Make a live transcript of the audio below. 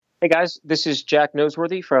Hey guys, this is Jack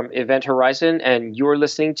Noseworthy from Event Horizon, and you're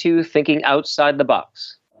listening to Thinking Outside the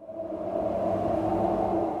Box.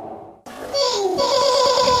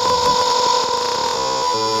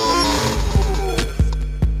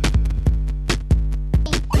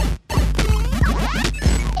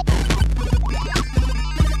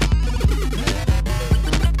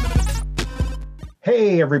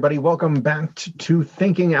 Hey everybody, welcome back to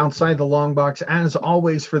Thinking Outside the Long Box. As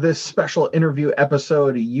always, for this special interview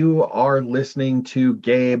episode, you are listening to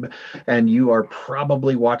Gabe, and you are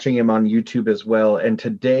probably watching him on YouTube as well. And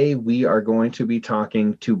today we are going to be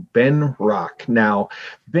talking to Ben Rock. Now,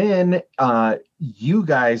 Ben, you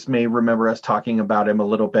guys may remember us talking about him a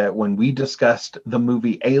little bit when we discussed the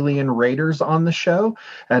movie Alien Raiders on the show.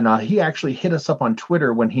 And he actually hit us up on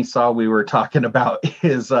Twitter when he saw we were talking about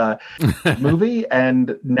his movie.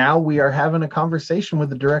 And now we are having a conversation with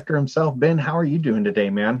the director himself. Ben, how are you doing today,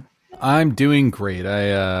 man? I'm doing great.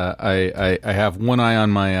 I have one eye on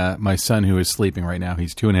my son who is sleeping right now.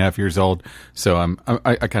 He's 2.5 years old. So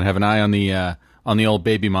I kind of have an eye on the old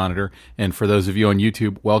baby monitor. And for those of you on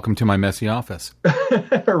YouTube, welcome to my messy office.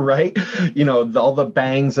 Right? You know, all the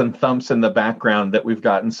bangs and thumps in the background that we've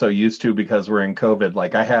gotten so used to because we're in COVID.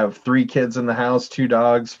 Like, I have 3 kids in the house, 2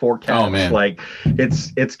 dogs, 4 cats. Oh, man. Like,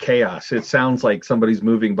 it's chaos. It sounds like somebody's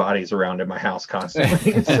moving bodies around in my house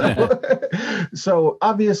constantly. So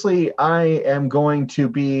obviously I am going to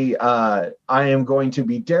be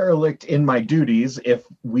derelict in my duties if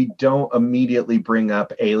we don't immediately bring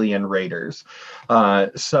up Alien Raiders.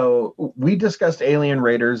 So we discussed Alien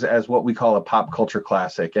Raiders as what we call a pop culture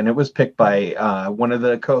classic, and it was picked by one of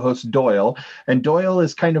the co-hosts, Doyle. And Doyle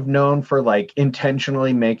is kind of known for like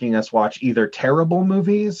intentionally making us watch either terrible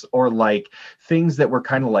movies or like things that were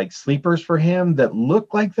kind of like sleepers for him that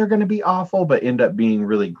look like they're going to be awful but end up being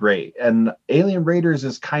really great. And Alien Raiders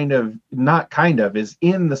is is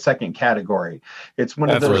in the second category. It's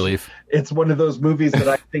one of those relief. It's one of those movies that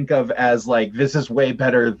I think of as like, this is way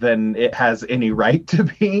better than it has any right to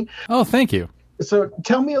be. Oh, thank you. So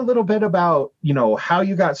tell me a little bit about, how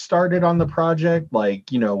you got started on the project, like,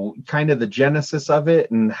 kind of the genesis of it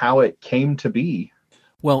and how it came to be.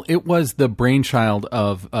 Well, it was the brainchild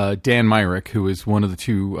of Dan Myrick, who is one of the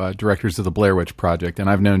 2 directors of the Blair Witch Project, and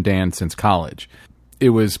I've known Dan since college. It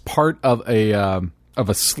was part of a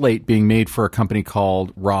slate being made for a company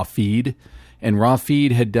called Raw Feed. And Raw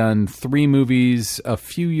Feed had done 3 movies a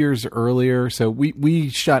few years earlier. So we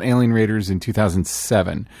shot Alien Raiders in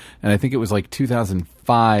 2007. And I think it was like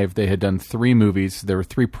 2005 they had done 3 movies. There were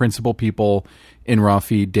 3 principal people in Raw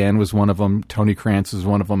Feed. Dan was one of them. Tony Krantz was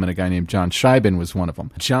one of them. And a guy named John Scheiben was one of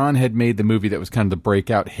them. John had made the movie that was kind of the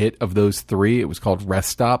breakout hit of those 3. It was called Rest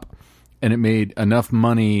Stop. And it made enough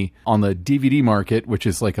money on the DVD market, which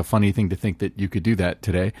is like a funny thing to think that you could do that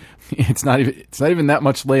today. It's not even that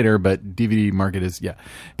much later, but DVD market is, yeah.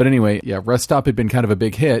 But anyway, yeah, Rest Stop had been kind of a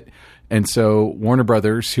big hit. And so Warner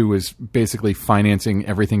Brothers, who was basically financing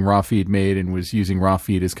everything Raw Feed made and was using Raw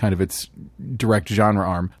Feed as kind of its direct genre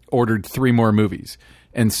arm, ordered 3 more movies.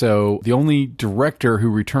 And so the only director who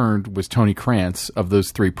returned was Tony Krantz of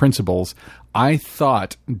those 3 principals. I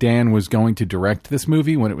thought Dan was going to direct this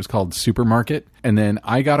movie when it was called Supermarket. And then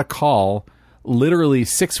I got a call literally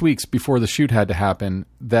 6 weeks before the shoot had to happen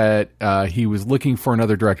that he was looking for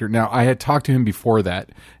another director. Now, I had talked to him before that,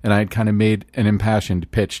 and I had kind of made an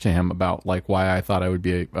impassioned pitch to him about like why I thought I would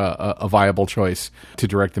be a viable choice to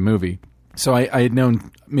direct the movie. So I had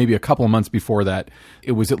known maybe a couple of months before that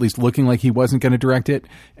it was at least looking like he wasn't going to direct it.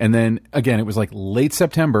 And then, again, it was like late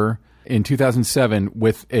September in 2007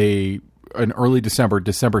 with an early December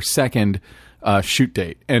 2nd shoot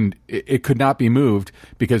date. And it could not be moved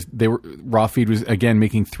because Raw Feed was, again,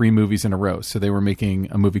 making 3 movies in a row. So they were making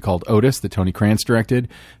a movie called Otis that Tony Krantz directed,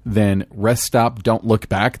 then Rest Stop, Don't Look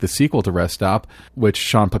Back, the sequel to Rest Stop, which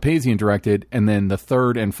Sean Papazian directed, and then the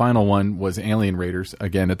third and final one was Alien Raiders.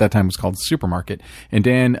 Again, at that time it was called Supermarket. And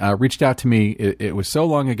Dan reached out to me. It was so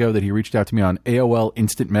long ago that he reached out to me on AOL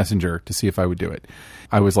Instant Messenger to see if I would do it.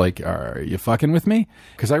 I was like, are you fucking with me?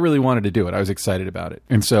 Because I really wanted to do it. I was excited about it.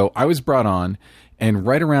 And so I was brought on, and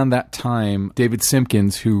right around that time, David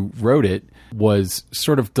Simpkins, who wrote it, was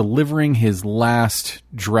sort of delivering his last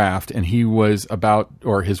draft, and he was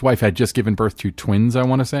his wife had just given birth to twins, I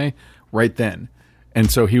want to say, right then.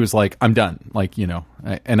 And so he was like, I'm done. Like,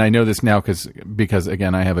 and I know this now because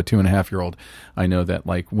again, I have a 2.5-year-old. I know that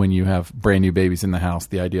like when you have brand new babies in the house,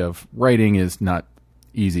 the idea of writing is not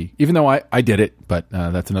easy, even though I did it, but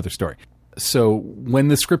that's another story. So when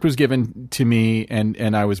the script was given to me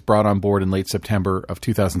and I was brought on board in late September of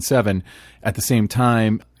 2007, at the same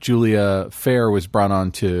time, Julia Fair was brought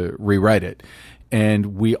on to rewrite it.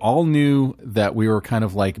 And we all knew that we were kind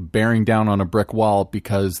of like bearing down on a brick wall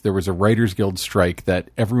because there was a Writers Guild strike that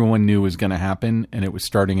everyone knew was going to happen. And it was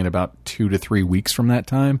starting in about 2 to 3 weeks from that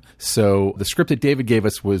time. So the script that David gave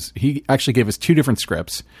us he actually gave us 2 different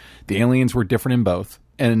scripts. The aliens were different in both.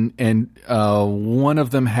 And one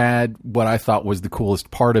of them had what I thought was the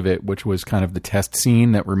coolest part of it, which was kind of the test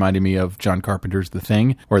scene that reminded me of John Carpenter's The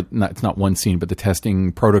Thing. Or not, it's not one scene, but the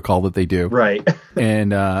testing protocol that they do. Right.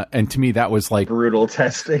 And to me, that was like brutal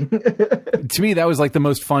testing. To me, that was like the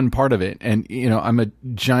most fun part of it. And, you know, I'm a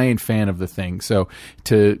giant fan of The Thing. So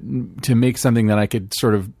to make something that I could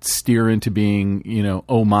sort of steer into being, you know,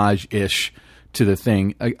 homage-ish to The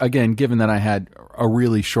Thing, again, given that I had a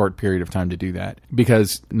really short period of time to do that,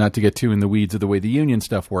 because not to get too in the weeds of the way the union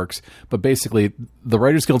stuff works, but basically the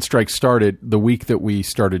Writers Guild strike started the week that we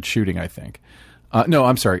started shooting, I think. No,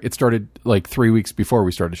 I'm sorry. It started like 3 weeks before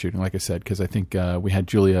we started shooting, like I said, because I think we had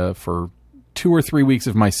Julia for 2 or 3 weeks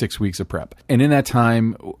of my 6 weeks of prep. And in that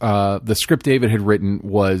time, the script David had written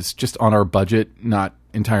was just on our budget, not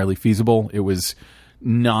entirely feasible. It was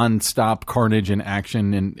non-stop carnage and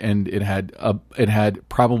action, and it had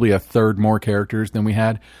probably a third more characters than we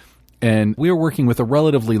had, and we were working with a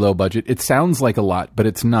relatively low budget. It sounds like a lot, but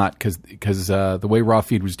it's not, because the way Raw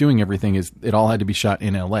Feed was doing everything is it all had to be shot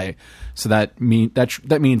in LA. So that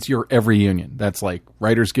means you're every union. That's like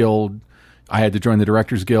Writers Guild. I had to join the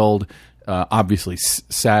Directors Guild. Obviously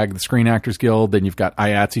SAG, the Screen Actors Guild. Then you've got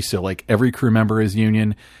IATSE, so like every crew member is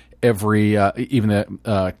union. Every even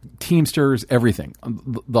the Teamsters, everything,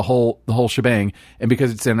 the whole shebang. And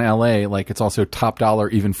because it's in LA, like it's also top dollar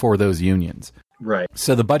even for those unions. Right.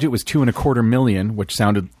 So the budget was $2.25 million, which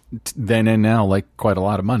sounded then and now like quite a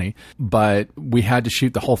lot of money. But we had to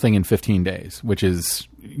shoot the whole thing in 15 days, which is,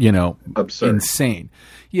 you know, absurd, insane.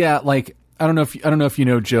 Yeah, like I don't know if you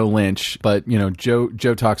know Joe Lynch, but you know Joe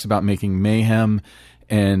talks about making Mayhem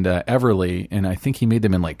and Everly, and I think he made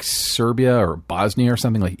them in like Serbia or Bosnia or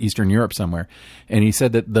something, like Eastern Europe somewhere. And he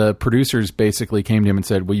said that the producers basically came to him and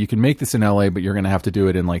said, well, you can make this in LA, but you're going to have to do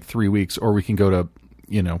it in like 3 weeks, or we can go to,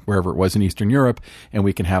 you know, wherever it was in Eastern Europe, and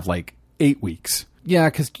we can have like 8 weeks. Yeah,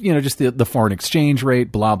 because, you know, just the foreign exchange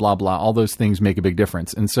rate, blah, blah, blah, all those things make a big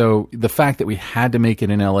difference. And so the fact that we had to make it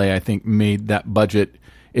in LA, I think, made that budget,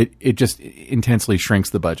 it just intensely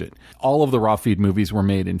shrinks the budget. All of the Raw Feed movies were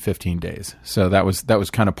made in 15 days. So that was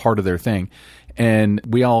kind of part of their thing. And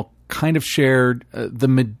we all kind of shared I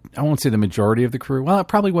won't say the majority of the crew. Well, it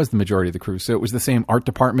probably was the majority of the crew. So it was the same art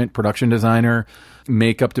department, production designer,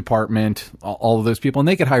 makeup department, all of those people. And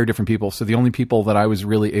they could hire different people. So the only people that I was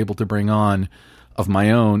really able to bring on of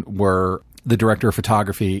my own were the director of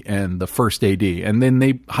photography and the first AD, and then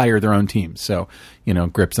they hire their own teams. So, you know,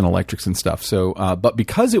 grips and electrics and stuff. So, but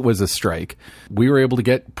because it was a strike, we were able to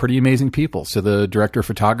get pretty amazing people. So the director of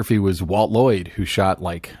photography was Walt Lloyd, who shot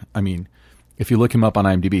like, I mean, if you look him up on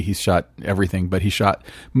IMDb, he's shot everything, but he shot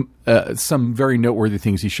some very noteworthy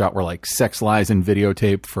things he shot were like Sex, Lies, and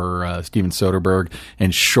Videotape for Steven Soderbergh,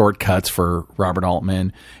 and Shortcuts for Robert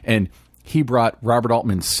Altman. And he brought Robert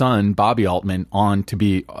Altman's son, Bobby Altman, on to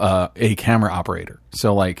be a camera operator.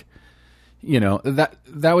 So, like, you know, that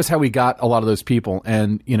was how we got a lot of those people.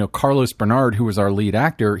 And, you know, Carlos Bernard, who was our lead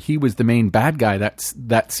actor, he was the main bad guy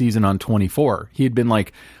that season on 24. He had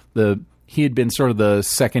been sort of the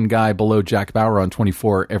second guy below Jack Bauer on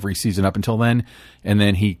 24 every season up until then. And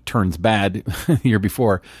then he turns bad the year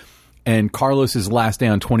before. And Carlos's last day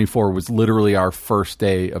on 24 was literally our first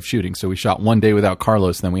day of shooting. So we shot one day without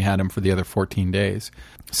Carlos, then we had him for the other 14 days.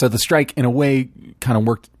 So the strike, in a way, kind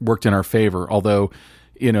of worked in our favor. Although,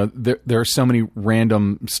 you know, there are so many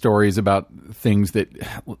random stories about things that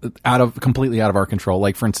completely out of our control.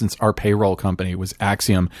 Like, for instance, our payroll company was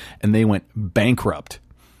Axiom, and they went bankrupt,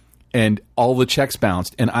 and all the checks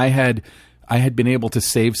bounced. And I had been able to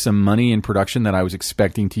save some money in production that I was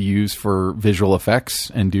expecting to use for visual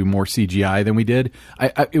effects and do more CGI than we did.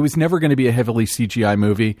 It was never going to be a heavily CGI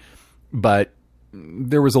movie, but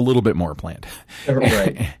there was a little bit more planned.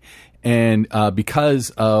 Right. And because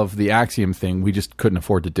of the Axiom thing, we just couldn't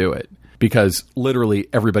afford to do it, because literally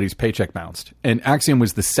everybody's paycheck bounced. And Axiom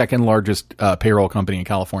was the second largest payroll company in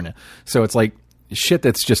California. So it's like shit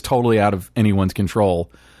that's just totally out of anyone's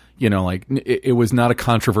control. You know, like it was not a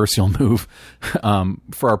controversial move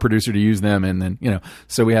for our producer to use them. And then, you know,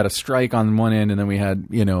 so we had a strike on one end, and then we had,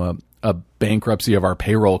 you know, a bankruptcy of our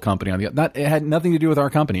payroll company on the other. It had nothing to do with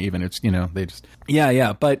our company even. It's, you know, they just,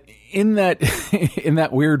 yeah. But in that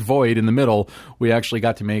weird void in the middle, we actually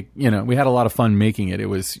got to make, you know, we had a lot of fun making it. It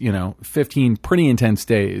was, you know, 15 pretty intense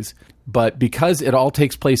days. But because it all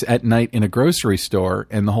takes place at night in a grocery store,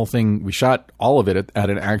 and the whole thing, we shot all of it at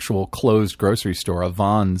an actual closed grocery store, a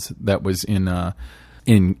Vons that was in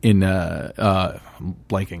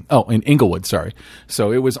Inglewood, sorry.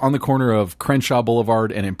 So it was on the corner of Crenshaw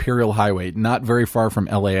Boulevard and Imperial Highway, not very far from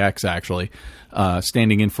LAX, actually,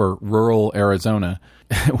 standing in for rural Arizona.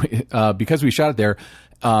 Because we shot it there,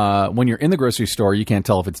 when you're in the grocery store, you can't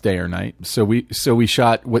tell if it's day or night. So we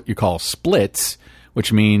shot what you call splits,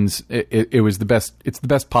 which means it was it's the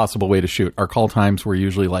best possible way to shoot. Our call times were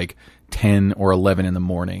usually like 10 or 11 in the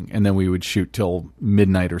morning, and then we would shoot till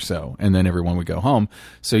midnight or so, and then everyone would go home.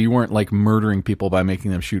 So you weren't like murdering people by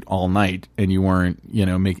making them shoot all night, and you weren't,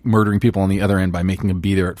 murdering people on the other end by making them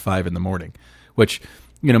be there at 5 in the morning, which,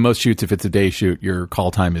 most shoots, if it's a day shoot, your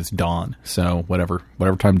call time is dawn. So whatever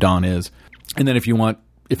time dawn is. And then if you want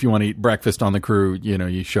to eat breakfast on the crew,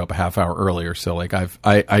 you show up a half hour earlier. So like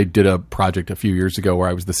I did a project a few years ago where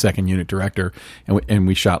I was the second unit director, and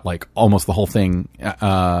we shot like almost the whole thing.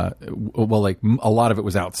 Like a lot of it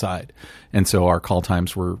was outside. And so our call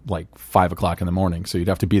times were like 5 o'clock in the morning. So you'd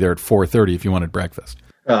have to be there at 4:30 if you wanted breakfast.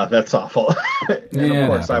 That's awful. And of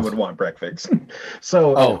course I would want breakfast.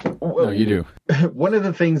 So no, you do. One of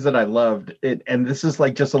the things that I loved, and this is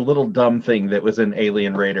like just a little dumb thing that was in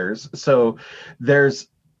Alien Raiders. So there's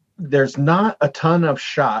not a ton of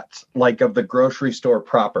shots like of the grocery store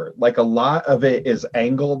proper. Like a lot of it is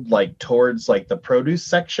angled like towards like the produce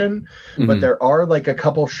section, but there are like a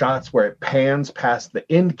couple shots where it pans past the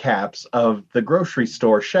end caps of the grocery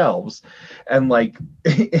store shelves. And like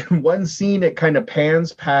in one scene, it kind of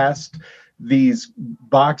pans past these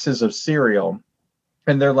boxes of cereal,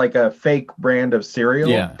 and they're like a fake brand of cereal.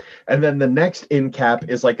 Yeah. And then the next end cap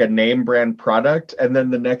is like a name brand product. And then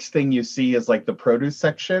the next thing you see is like the produce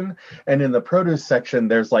section. And in the produce section,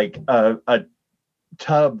 there's like a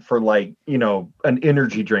tub for like, an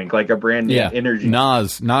energy drink, like a brand new energy.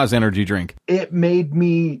 Nas energy drink. It made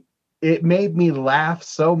me laugh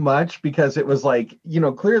so much because it was like,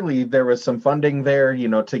 clearly there was some funding there,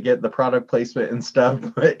 to get the product placement and stuff,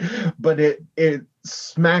 but it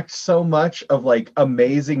smacked so much of like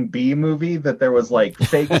Amazing B movie that there was like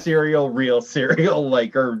fake cereal, real cereal,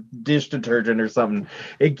 like, or dish detergent or something.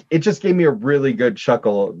 It just gave me a really good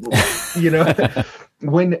chuckle,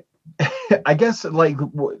 when I guess like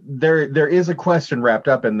there is a question wrapped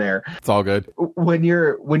up in there. It's all good. When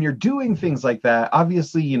you're doing things like that,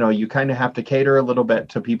 obviously, you kind of have to cater a little bit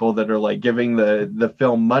to people that are like giving the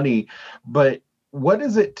film money, but what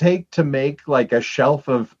does it take to make like a shelf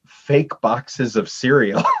of fake boxes of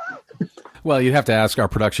cereal? Well, you'd have to ask our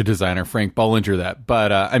production designer, Frank Bollinger, that.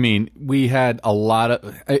 But, we had a lot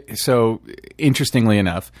of... So, interestingly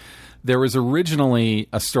enough, there was originally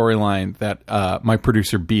a storyline that my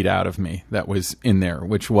producer beat out of me that was in there,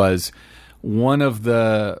 which was one of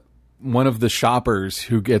the shoppers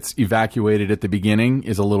who gets evacuated at the beginning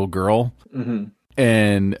is a little girl. Mm-hmm.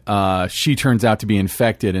 And she turns out to be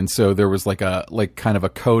infected, and so there was like kind of a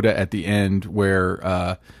coda at the end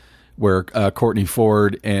where Courtney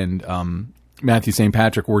Ford and Matthew St.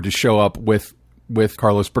 Patrick were to show up with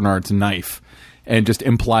Carlos Bernard's knife and just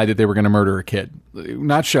imply that they were going to murder a kid.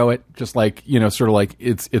 Not show it, just like, sort of like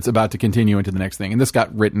it's about to continue into the next thing. And this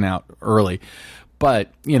got written out early.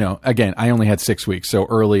 But, again, I only had 6 weeks. So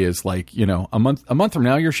early is like, a month from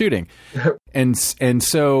now you're shooting. And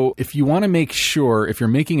so if you want to make sure, if you're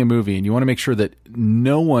making a movie and you want to make sure that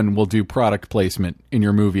no one will do product placement in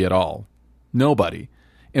your movie at all, nobody,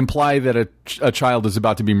 imply that a child is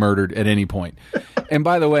about to be murdered at any point. And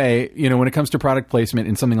by the way, when it comes to product placement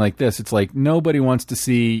in something like this, it's like nobody wants to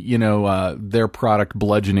see, their product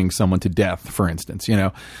bludgeoning someone to death, for instance,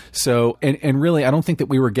 So, and really, I don't think that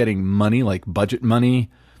we were getting money, like budget money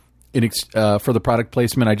for the product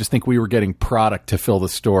placement. I just think we were getting product to fill the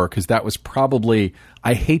store, because that was probably,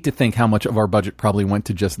 I hate to think how much of our budget probably went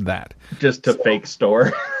to just that. Just to fake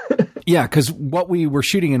store. Yeah, because what we were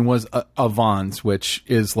shooting in was a Vons, which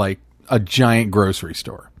is like a giant grocery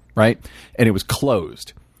store, right? And it was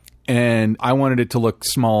closed. And I wanted it to look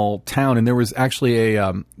small town. And there was actually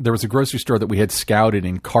there was a grocery store that we had scouted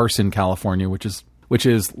in Carson, California, which is,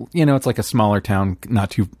 it's like a smaller town, not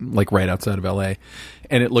too, like right outside of LA.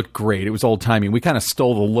 And it looked great. It was old timey. We kind of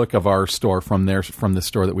stole the look of our store from the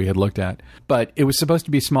store that we had looked at. But it was supposed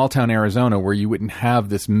to be small town Arizona, where you wouldn't have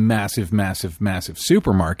this massive, massive, massive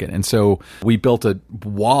supermarket. And so we built a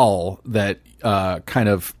wall that kind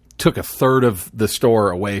of took a third of the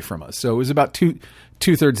store away from us. So it was about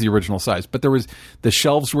two-thirds the original size. But the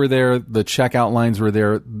shelves were there. The checkout lines were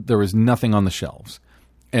there. There was nothing on the shelves.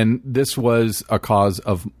 And this was a cause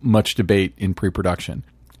of much debate in pre-production.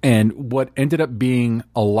 And what ended up being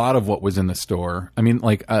a lot of what was in the store, I mean,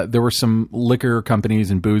 like there were some liquor companies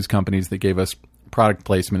and booze companies that gave us product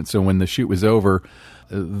placement. So when the shoot was over,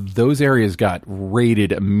 those areas got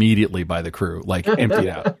raided immediately by the crew, like emptied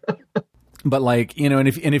out. But like, you know, and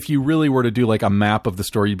if you really were to do like a map of the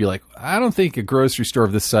store, you'd be like, I don't think a grocery store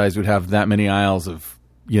of this size would have that many aisles of,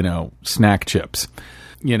 you know, snack chips.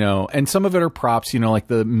 You know, and some of it are props, you know, like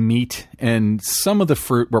the meat, and some of the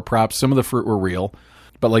fruit were props, some of the fruit were real.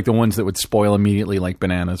 But like the ones that would spoil immediately, like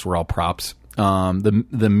bananas, were all props.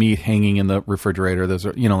 The meat hanging in the refrigerator, those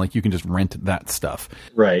are, you know, like you can just rent that stuff.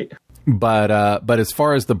 Right. But as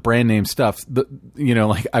far as the brand name stuff, you know,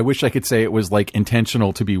 like I wish I could say it was like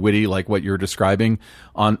intentional to be witty, like what you're describing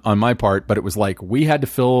on my part. But it was like we had to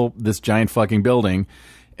fill this giant fucking building,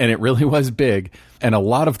 and it really was big. And a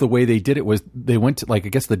lot of the way they did it was they went to, like, I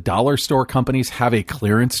guess the dollar store companies have a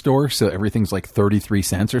clearance store, so everything's like 33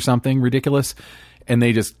 cents or something ridiculous. And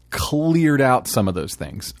they just cleared out some of those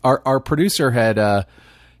things. Our producer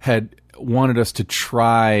had wanted us to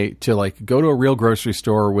try to like go to a real grocery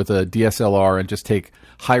store with a DSLR and just take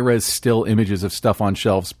high-res still images of stuff on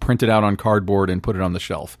shelves, print it out on cardboard, and put it on the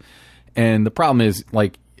shelf. And the problem is,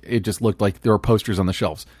 like, it just looked like there were posters on the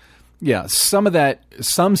shelves. Yeah,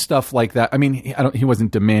 some stuff like that. I mean, he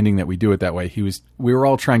wasn't demanding that we do it that way. We were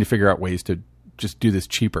all trying to figure out ways to just do this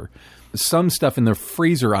cheaper. Some stuff in the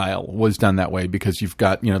freezer aisle was done that way because you've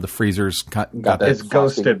got, you know, the freezers got that. It's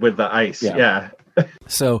ghosted with the ice. Yeah.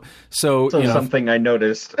 So you know, something I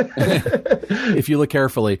noticed. If you look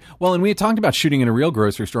carefully. Well, and we had talked about shooting in a real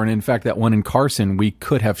grocery store. And in fact, that one in Carson, we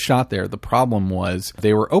could have shot there. The problem was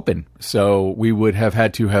they were open. So we would have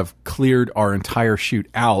had to have cleared our entire shoot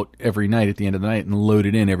out every night at the end of the night and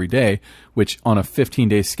loaded in every day, which on a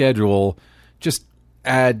 15-day schedule, just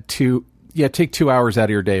take 2 hours out of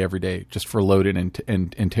your day every day just for load in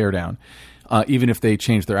and tear down. Even if they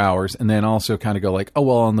change their hours, and then also kind of go like, oh,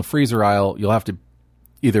 well, on the freezer aisle, you'll have to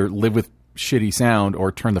either live with shitty sound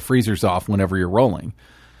or turn the freezers off whenever you're rolling.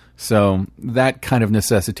 So that kind of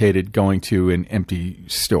necessitated going to an empty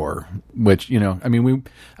store, which, you know, I mean, we,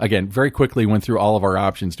 again, very quickly went through all of our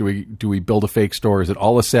options. Do we build a fake store? Is it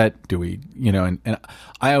all a set? Do we, you know, and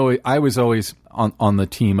I was always on the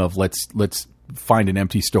team of let's find an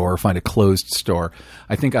empty store, find a closed store.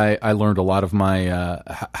 I think I learned a lot of my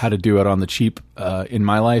how to do it on the cheap in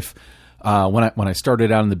my life. When I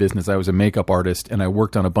started out in the business, I was a makeup artist, and I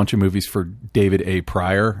worked on a bunch of movies for David A.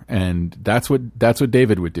 Pryor, and that's what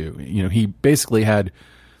David would do. You know, he basically had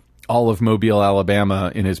all of Mobile, Alabama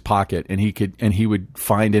in his pocket, and he would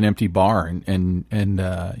find an empty bar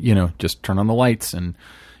and you know, just turn on the lights, and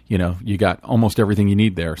you know, you got almost everything you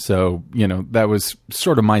need there. So, you know, that was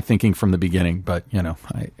sort of my thinking from the beginning. But, you know,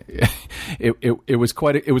 it was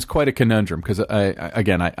quite a conundrum because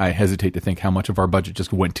I hesitate to think how much of our budget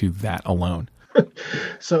just went to that alone.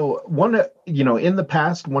 So in the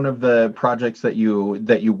past, one of the projects that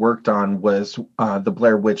you worked on was the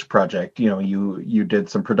Blair Witch Project. You know, you did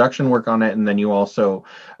some production work on it, and then you also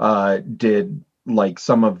did like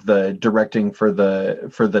some of the directing for the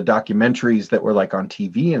documentaries that were like on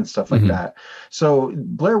TV and stuff like that. So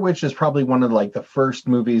Blair Witch is probably one of like the first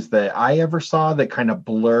movies that I ever saw that kind of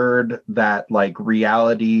blurred that like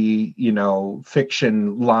reality, you know,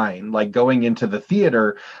 fiction line. Like going into the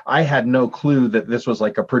theater, I had no clue that this was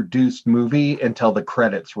like a produced movie until the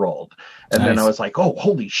credits rolled. And then I was like, oh,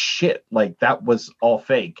 holy shit. Like that was all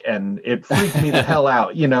fake. And it freaked me the hell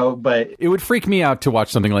out, you know, but it would freak me out to watch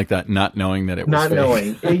something like that, not knowing that it was fake.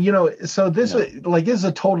 Knowing, you know, so this is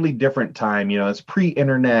a totally different time, you know, it's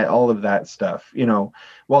pre-internet, all of that stuff, you know,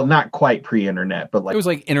 well, not quite pre-internet, but like, it was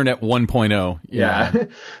like internet 1.0. Yeah.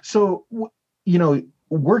 So, you know,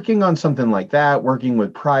 working on something like that, working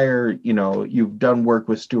with Pryor, you know, you've done work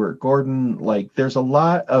with Stuart Gordon, like there's a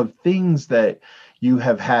lot of things that you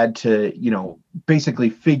have had to, you know,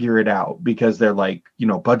 basically figure it out because they're like, you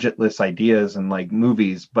know, budgetless ideas and like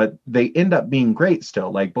movies, but they end up being great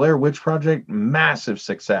still. Like Blair Witch Project, massive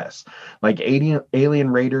success. Like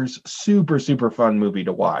Alien Raiders, super, super fun movie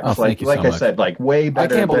to watch. Oh, like I said, like way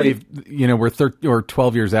better. I can't believe, you know, we're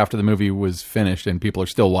 12 years after the movie was finished and people are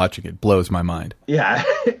still watching it. Blows my mind. Yeah.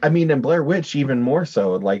 I mean, and Blair Witch even more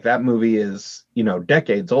so. Like that movie is, you know,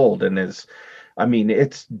 decades old and is, I mean,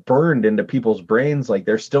 it's burned into people's brains. Like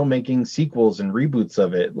they're still making sequels and reboots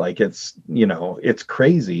of it. Like it's, you know, it's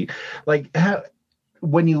crazy. Like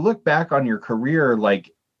when you look back on your career, like,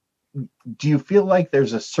 do you feel like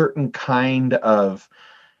there's a certain kind of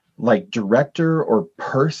like director or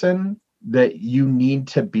person that you need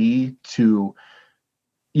to be to,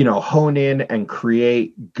 you know, hone in and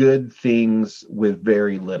create good things with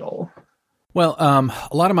very little? Well,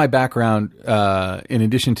 a lot of my background, in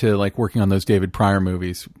addition to like working on those David Pryor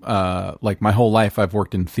movies, like my whole life I've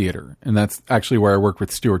worked in theater, and that's actually where I worked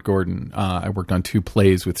with Stuart Gordon. I worked on 2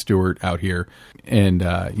 plays with Stuart out here, and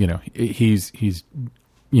he's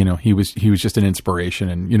he was just an inspiration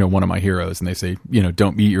and one of my heroes. And they say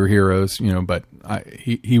don't meet your heroes, but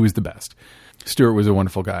he was the best. Stuart was a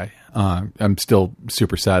wonderful guy. I'm still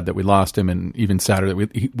super sad that we lost him, and even sadder that we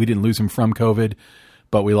didn't lose him from COVID.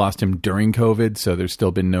 But we lost him during COVID, so there's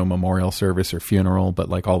still been no memorial service or funeral. But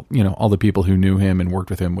like all the people who knew him and worked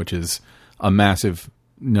with him, which is a massive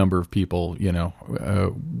number of people,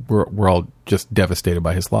 we're all just devastated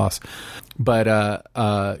by his loss. But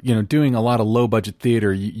doing a lot of low budget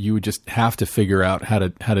theater, you would just have to figure out how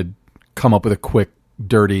to come up with a quick,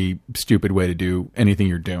 dirty, stupid way to do anything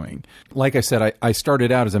you're doing. Like I said, I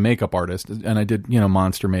started out as a makeup artist, and I did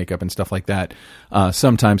monster makeup and stuff like that.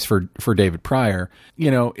 Sometimes for David Pryor,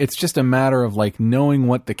 it's just a matter of like knowing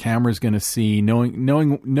what the camera's going to see,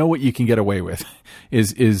 know what you can get away with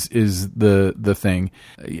is the thing.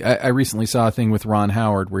 I recently saw a thing with Ron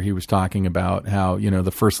Howard where he was talking about how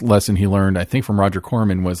the first lesson he learned, I think from Roger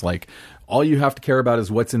Corman, was like, all you have to care about is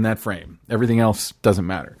what's in that frame. Everything else doesn't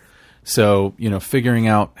matter. So, figuring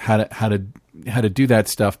out how to do that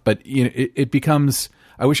stuff, but it becomes,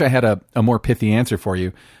 I wish I had a more pithy answer for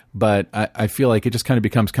you, but I feel like it just kind of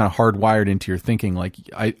becomes kind of hardwired into your thinking. Like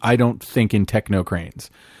I don't think in techno cranes.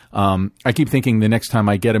 I keep thinking the next time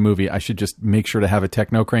I get a movie, I should just make sure to have a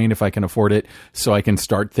techno crane if I can afford it, so I can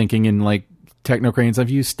start thinking in like techno cranes. I've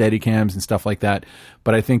used Steadicams and stuff like that,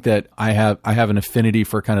 but I think that I have an affinity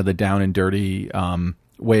for kind of the down and dirty,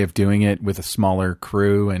 way of doing it with a smaller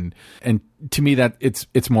crew, and to me that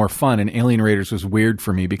it's more fun. And Alien Raiders was weird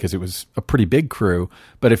for me because it was a pretty big crew,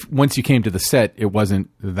 but once you came to the set, it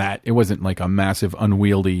wasn't like a massive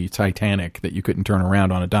unwieldy Titanic that you couldn't turn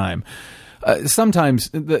around on a dime. Sometimes,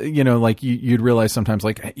 like you'd realize sometimes,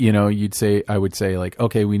 like, I would say like,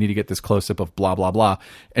 okay, we need to get this close up of blah, blah, blah.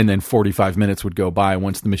 And then 45 minutes would go by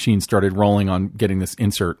once the machine started rolling on getting this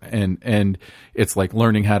insert. And it's like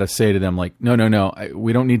learning how to say to them, like, no,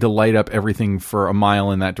 we don't need to light up everything for a mile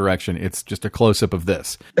in that direction. It's just a close up of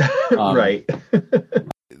this. Right.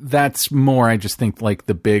 That's more, I just think like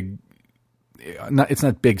the big, it's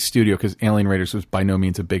not big studio, because Alien Raiders was by no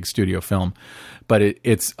means a big studio film, but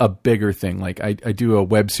it's a bigger thing. Like I do a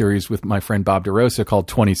web series with my friend Bob DeRosa called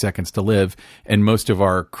 20 Seconds to Live, and most of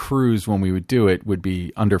our crews when we would do it would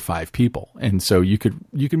be under 5 people, and so you could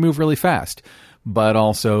move really fast, but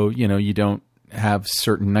also you don't have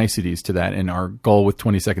certain niceties to that. And our goal with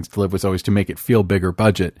 20 Seconds to Live was always to make it feel bigger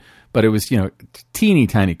budget, but it was teeny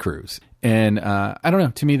tiny crews. And I don't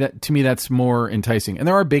know. To me, that's more enticing. And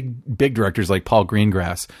there are big directors like Paul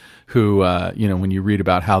Greengrass, who when you read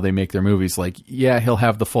about how they make their movies, like, yeah, he'll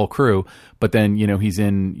have the full crew, but then he's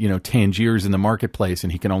in Tangiers in the marketplace,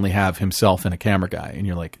 and he can only have himself and a camera guy, and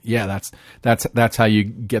you're like, yeah, that's how you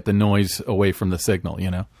get the noise away from the signal,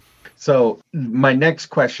 So my next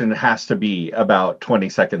question has to be about 20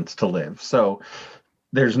 Seconds to Live. So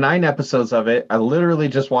there's 9 episodes of it. I literally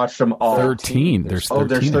just watched them all. 13. There's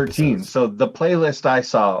 13 episodes. So the playlist I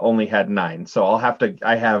saw only had 9. So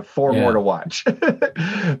I have 4 more to watch.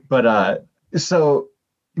 But so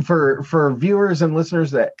for viewers and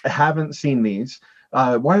listeners that haven't seen these,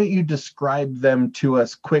 why don't you describe them to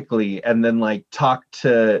us quickly, and then like talk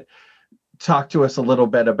to us a little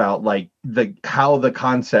bit about like how the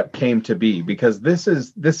concept came to be, because this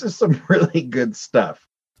is some really good stuff.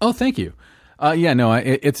 Oh, thank you.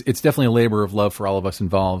 It's definitely a labor of love for all of us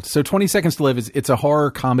involved. So 20 Seconds to Live it's a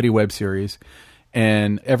horror comedy web series,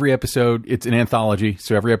 and every episode, it's an anthology.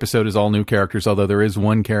 So every episode is all new characters, although there is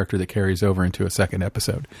one character that carries over into a second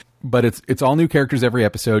episode. But it's all new characters every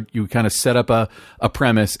episode. You kind of set up a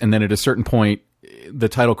premise, and then at a certain point, the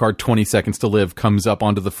title card 20 Seconds to Live comes up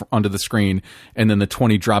onto the screen, and then the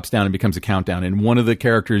 20 drops down and becomes a countdown. And one of the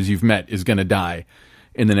characters you've met is going to die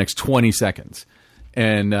in the next 20 seconds.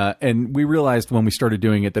 And we realized when we started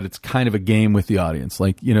doing it that it's kind of a game with the audience.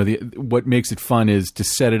 Like, what makes it fun is to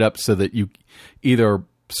set it up so that you either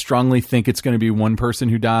strongly think it's going to be one person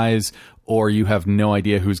who dies, or you have no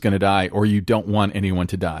idea who's going to die, or you don't want anyone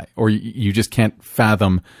to die, or you just can't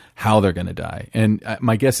fathom how they're going to die. And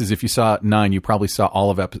my guess is if you saw 9, you probably saw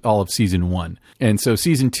all of season 1. And so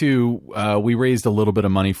season 2, we raised a little bit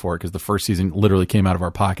of money for it, because the first season literally came out of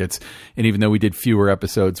our pockets. And even though we did fewer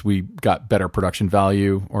episodes, we got better production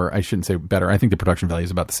value, or I shouldn't say better. I think the production value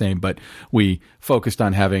is about the same, but we focused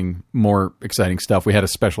on having more exciting stuff. We had a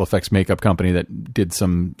special effects makeup company that did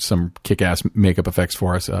some kick-ass makeup effects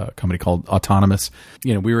for us, a company called called Autonomous.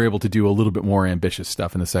 You know, we were able to do a little bit more ambitious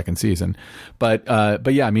stuff in the second season. But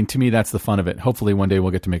yeah, I mean, to me, that's the fun of it. Hopefully one day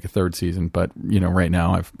we'll get to make a third season. But, you know, right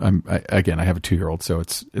now I have a 2-year-old, so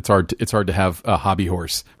it's hard to have a hobby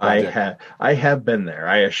horse. I have been there,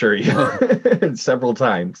 I assure you, several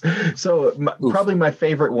times. So probably my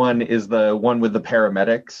favorite one is the one with the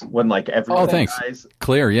paramedics when like everybody dies.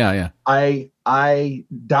 Clear, yeah. I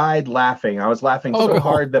died laughing. I was laughing so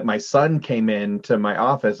hard that my son came into my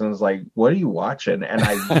office and was like, "What are you watching?" And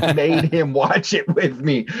I made him watch it with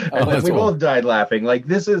me. And then we both died laughing. Like,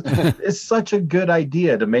 this is it's such a good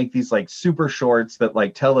idea to make these like super shorts that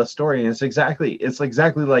like tell a story. And it's exactly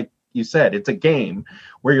like you said. It's a game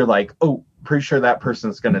where you're like, "Oh, pretty sure that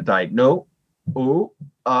person's gonna die." No. Oh,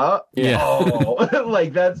 yeah. Oh.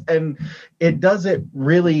 Like that's, and it does it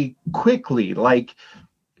really quickly. Like,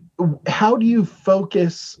 how do you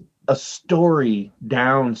focus a story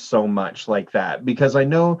down so much like that? Because I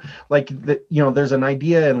know like there's an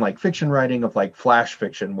idea in like fiction writing of like flash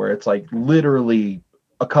fiction where it's like literally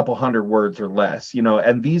a couple hundred words or less,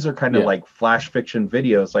 and these are kind of like flash fiction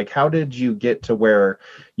videos. Like, how did you get to where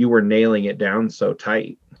you were nailing it down so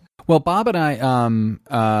tight? Well, Bob and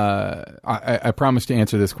I promised to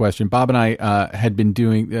answer this question. Bob and I had been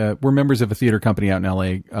doing, we're members of a theater company out in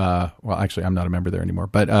LA. Well, actually, I'm not a member there anymore,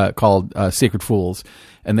 but called Sacred Fools.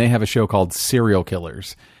 And they have a show called Serial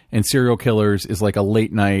Killers. And Serial Killers is like a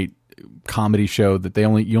late night comedy show that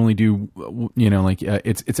you only do,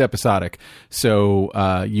 it's episodic.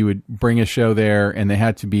 So you would bring a show there and they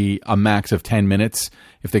had to be a max of 10 minutes.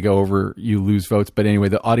 If they go over, you lose votes. But anyway,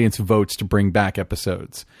 the audience votes to bring back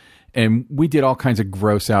episodes. And we did all kinds of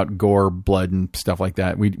gross out gore, blood, and stuff like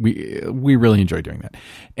that. We really enjoyed doing that.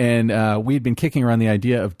 And we had been kicking around the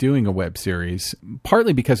idea of doing a web series,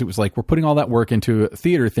 partly because it was like, we're putting all that work into a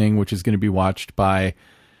theater thing, which is going to be watched by,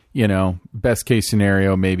 best case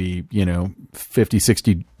scenario, maybe, 50,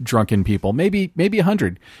 60 drunken people, maybe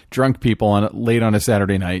 100 drunk people late on a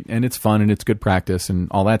Saturday night. And it's fun and it's good practice and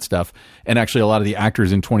all that stuff. And actually a lot of the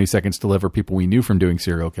actors in 20 Seconds to Live are people we knew from doing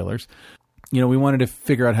Serial Killers. We wanted to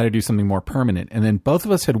figure out how to do something more permanent. And then both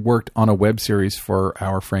of us had worked on a web series for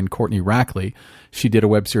our friend Courtney Rackley. She did a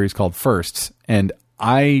web series called Firsts, and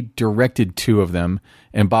I directed 2 of them,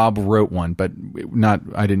 and Bob wrote one, but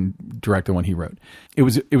I didn't direct the one he wrote. It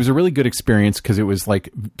was a really good experience because it was like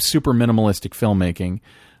super minimalistic filmmaking.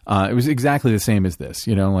 It was exactly the same as this,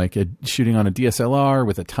 like shooting on a DSLR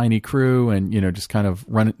with a tiny crew and, just kind of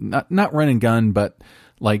not run and gun, but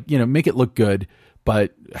like, make it look good.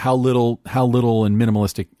 But how little and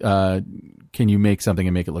minimalistic can you make something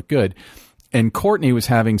and make it look good? And Courtney was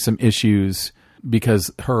having some issues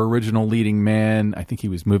because her original leading man, I think he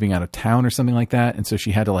was moving out of town or something like that. And so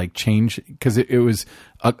she had to like change because it was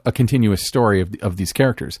a continuous story of these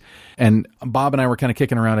characters. And Bob and I were kind of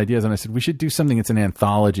kicking around ideas, and I said, we should do something that's an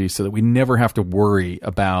anthology so that we never have to worry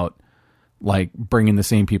about like bringing the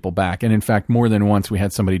same people back. And in fact, more than once we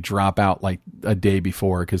had somebody drop out like a day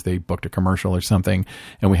before because they booked a commercial or something,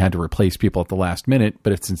 and we had to replace people at the last minute.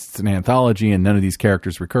 But since it's an anthology and none of these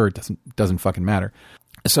characters recur, it doesn't fucking matter.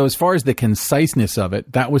 So as far as the conciseness of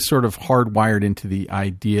it, that was sort of hardwired into the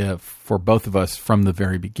idea for both of us from the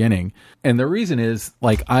very beginning. And the reason is,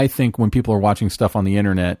 like, I think when people are watching stuff on the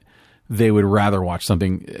internet, they would rather watch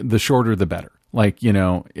something, the shorter the better. Like,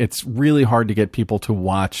 it's really hard to get people to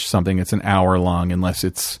watch something that's an hour long unless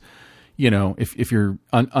it's, if you're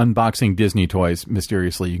unboxing Disney toys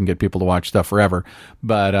mysteriously, you can get people to watch stuff forever.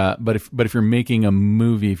 But if you're making a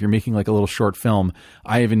movie, if you're making like a little short film,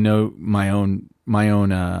 I even know my own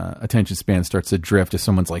attention span starts to drift if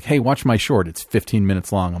someone's like, hey, watch my short. It's 15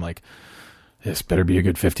 minutes long. I'm like, this better be a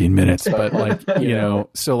good 15 minutes. But like,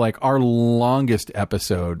 so like our longest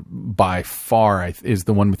episode by far is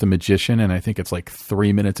the one with the magician. And I think it's like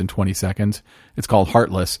 3 minutes and 20 seconds. It's called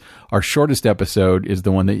Heartless. Our shortest episode is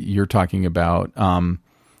the one that you're talking about,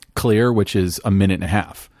 Clear, which is a minute and a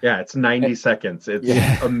half. Yeah, it's 90 seconds.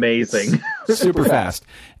 It's amazing. Super fast.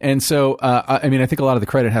 And so, I think a lot of the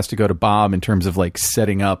credit has to go to Bob in terms of like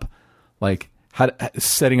setting up a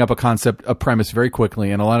concept, a premise very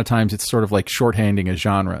quickly. And a lot of times it's sort of like shorthanding a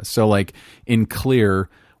genre. So like in Clear,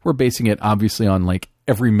 we're basing it obviously on like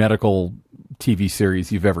every medical TV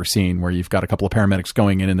series you've ever seen, where you've got a couple of paramedics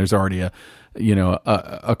going in and there's already a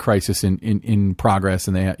crisis in progress,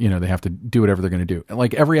 and they have to do whatever they're going to do. And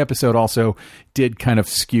like every episode also did kind of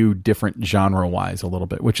skew different genre wise a little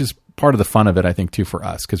bit, which is part of the fun of it, I think, too, for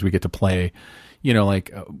us, because we get to play,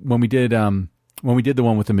 like when we did the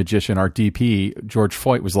one with the magician, our DP George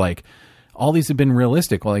Foyt was like, all these have been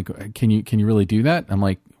realistic. Like, can you really do that? I'm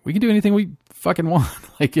like, we can do anything we fucking want.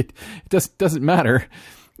 Like it doesn't matter.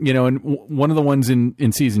 and one of the ones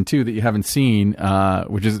in season 2 that you haven't seen,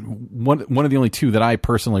 which is one of the only 2 that I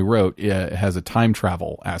personally wrote, has a time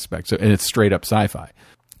travel aspect. So, and it's straight up sci-fi.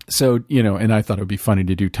 So, and I thought it would be funny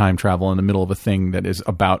to do time travel in the middle of a thing that is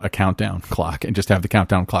about a countdown clock and just have the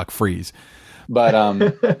countdown clock freeze. But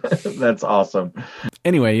that's awesome.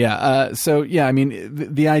 Anyway, yeah. So yeah, I mean,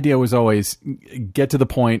 the idea was always get to the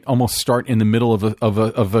point, almost start in the middle of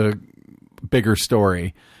a bigger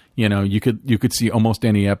story. You could see almost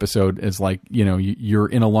any episode as like, you're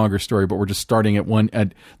in a longer story, but we're just starting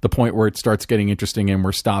at the point where it starts getting interesting, and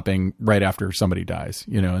we're stopping right after somebody dies.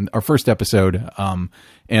 And our first episode,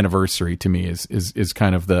 Anniversary, to me is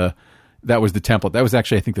kind of that was the template. That was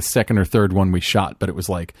actually, I think, the second or third one we shot, but it was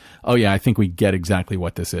like, oh yeah, I think we get exactly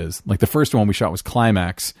what this is. Like the first one we shot was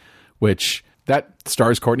Climax, which that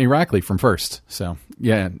stars Courtney Rackley from First. So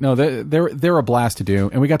yeah, no, they're a blast to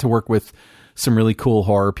do. And we got to work with some really cool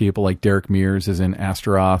horror people like Derek Mears is in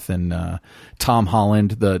Astaroth, and Tom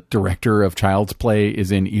Holland, the director of Child's Play,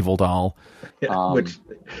 is in Evil Doll. Which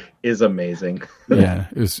is amazing. Yeah,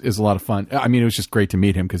 it was a lot of fun. I mean, it was just great to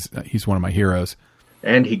meet him because he's one of my heroes.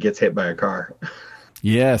 And he gets hit by a car.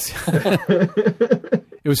 Yes.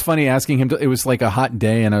 It was funny asking him it was like a hot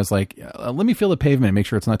day, and I was like, let me feel the pavement and make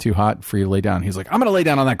sure it's not too hot for you to lay down. He's like, I'm going to lay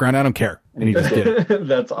down on that ground. I don't care. And he just did it.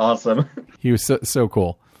 That's awesome. He was so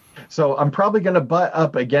cool. So I'm probably going to butt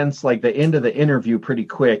up against like the end of the interview pretty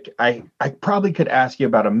quick. I probably could ask you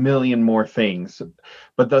about a million more things.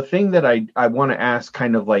 But the thing that I want to ask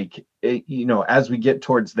kind of like, as we get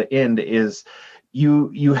towards the end is,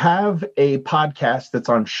 you have a podcast that's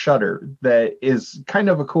on Shudder that is kind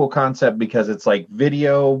of a cool concept because it's like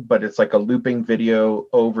video, but it's like a looping video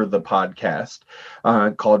over the podcast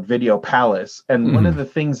called Video Palace. And one of the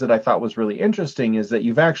things that I thought was really interesting is that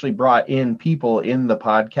you've actually brought in people in the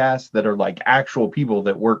podcast that are like actual people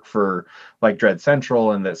that work for like Dread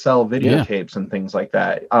Central and that sell videotapes and things like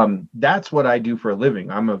that. That's what I do for a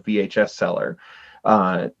living. I'm a VHS seller.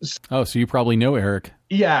 So you probably know Eric.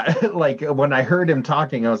 Yeah, like when I heard him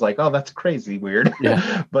talking, I was like, oh, that's crazy weird.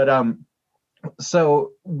 Yeah. But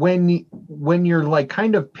so when you're like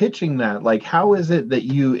kind of pitching that, like how is it that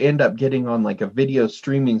you end up getting on like a video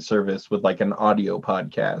streaming service with like an audio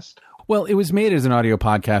podcast? Well, it was made as an audio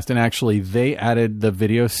podcast, and actually they added the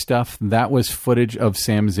video stuff. That was footage of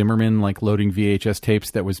Sam Zimmerman like loading VHS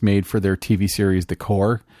tapes that was made for their TV series The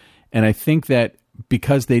Core. And I think that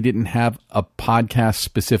because they didn't have a podcast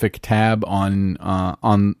specific tab on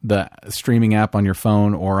the streaming app on your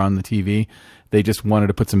phone or on the TV, they just wanted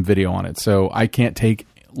to put some video on it. So I can't take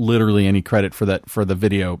literally any credit for the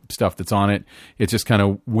video stuff that's on it. It's just kind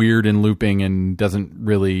of weird and looping and doesn't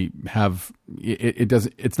really have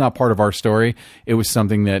it's not part of our story. It was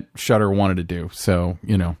something that Shudder wanted to do. So,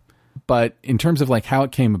 but in terms of like how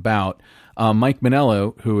it came about, Mike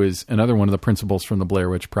Manello, who is another one of the principals from the Blair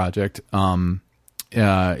Witch Project,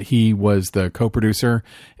 he was the co-producer,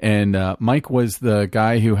 and Mike was the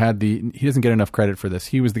guy who had he doesn't get enough credit for this.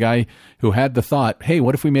 He was the guy who had the thought, hey,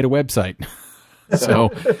 what if we made a website? So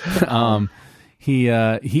he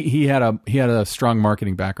had a strong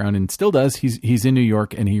marketing background and still does. He's in New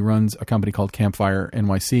York, and he runs a company called Campfire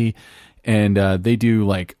NYC, and they do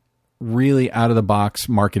like really out of the box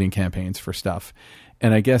marketing campaigns for stuff.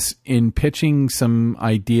 And I guess in pitching some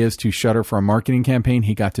ideas to Shudder for a marketing campaign,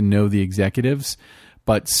 he got to know the executives.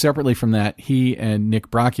 But separately from that, he and Nick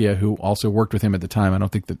Bracchia, who also worked with him at the time, I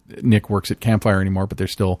don't think that Nick works at Campfire anymore, but they're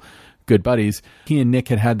still good buddies. He and Nick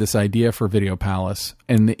had this idea for Video Palace,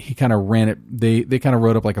 and he kind of ran it. They kind of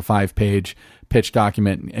wrote up like a 5-page pitch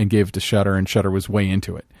document and gave it to Shudder, and Shudder was way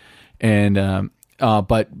into it. And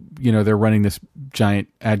but they're running this giant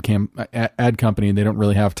ad company, and they don't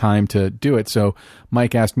really have time to do it. So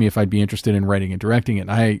Mike asked me if I'd be interested in writing and directing it.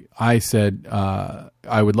 And I said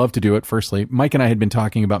I would love to do it. Firstly, Mike and I had been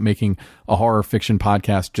talking about making a horror fiction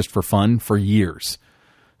podcast just for fun for years.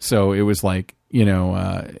 So it was like, we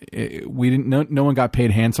didn't, no one got paid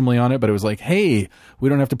handsomely on it, but it was like, hey, we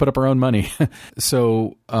don't have to put up our own money.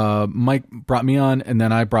 So Mike brought me on, and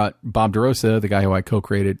then I brought Bob DeRosa, the guy who I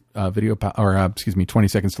co-created 20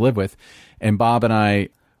 Seconds to Live with. And Bob and I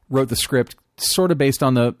wrote the script sort of based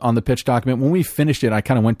on the pitch document. When we finished it, I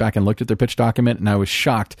kind of went back and looked at their pitch document, and I was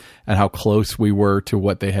shocked at how close we were to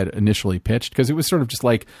what they had initially pitched, because it was sort of just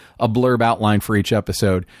like a blurb outline for each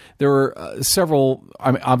episode. There were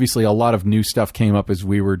obviously a lot of new stuff came up as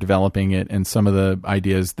we were developing it, and some of the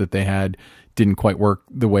ideas that they had didn't quite work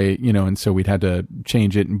the way, and so we'd had to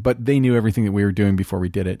change it. But they knew everything that we were doing before we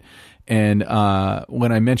did it. And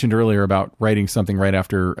when I mentioned earlier about writing something right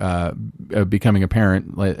after becoming a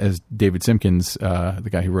parent, as David Simpkins, the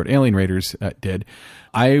guy who wrote Alien Raiders, did,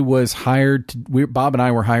 I was hired. Bob and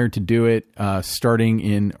I were hired to do it starting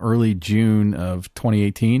in early June of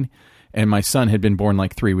 2018, and my son had been born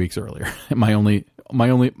like 3 weeks earlier. my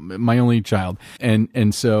only child,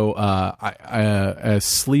 and so a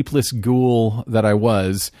sleepless ghoul that I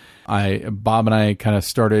was. Bob and I kind of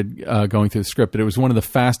started going through the script, but it was one of the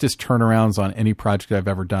fastest turnarounds on any project I've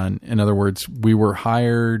ever done. In other words, we were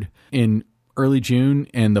hired in early June,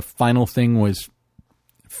 and the final thing was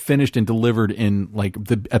finished and delivered in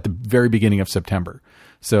at the very beginning of September.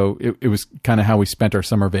 So it was kind of how we spent our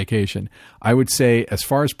summer vacation. I would say, as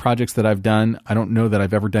far as projects that I've done, I don't know that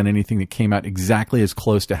I've ever done anything that came out exactly as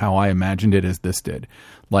close to how I imagined it as this did.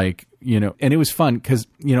 And it was fun because,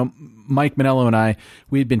 Mike Manello and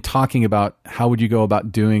we had been talking about how would you go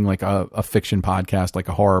about doing like a fiction podcast, like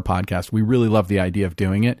a horror podcast. We really loved the idea of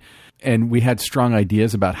doing it. And we had strong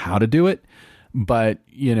ideas about how to do it. But,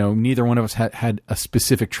 neither one of us had a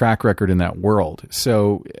specific track record in that world.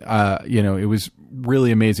 So, it was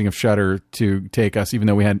really amazing of Shudder to take us, even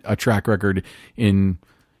though we had a track record in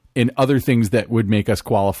other things that would make us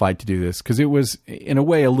qualified to do this. Because it was, in a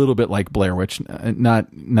way, a little bit like Blair Witch, not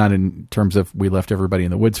in terms of we left everybody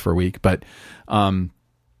in the woods for a week, but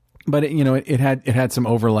it had some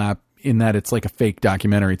overlap in that it's like a fake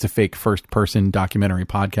documentary. It's a fake first-person documentary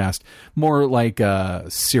podcast, more like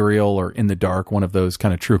Serial or In the Dark, one of those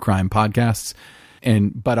kind of true crime podcasts.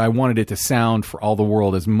 But I wanted it to sound for all the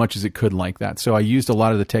world as much as it could like that. So I used a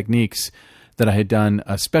lot of the techniques that I had done,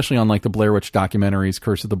 especially on like the Blair Witch documentaries,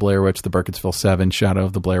 Curse of the Blair Witch, The Burkittsville 7, Shadow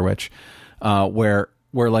of the Blair Witch, where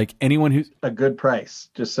like anyone who's... A good price,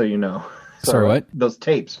 just so you know. Sorry, what? Those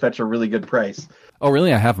tapes fetch a really good price. Oh,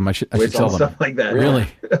 really? I have them. I should sell them. Stuff like that. Really?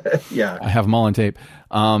 Yeah. I have them all on tape.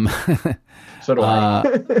 So do I.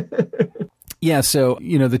 Yeah. So,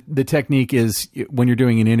 the technique is when you're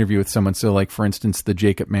doing an interview with someone. So like, for instance, the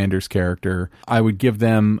Jacob Manders character, I would give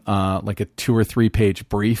them like a 2 or 3 page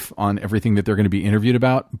brief on everything that they're going to be interviewed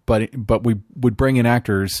about. But we would bring in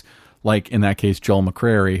actors, like in that case, Joel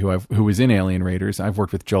McCrary, who was in Alien Raiders. I've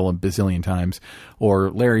worked with Joel a bazillion times,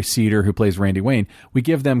 or Larry Cedar, who plays Randy Wayne. We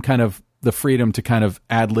give them kind of the freedom to kind of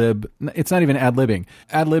ad-lib. It's not even ad-libbing.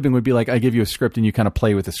 Ad-libbing would be like, I give you a script and you kind of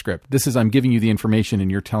play with the script. This is, I'm giving you the information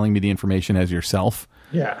and you're telling me the information as yourself.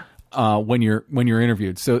 Yeah. When you're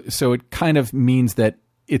interviewed. So it kind of means that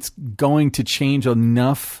it's going to change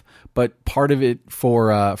enough, but part of it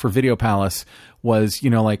for Video Palace was,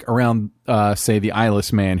 like around, say, the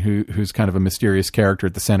eyeless man who's kind of a mysterious character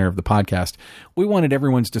at the center of the podcast. We wanted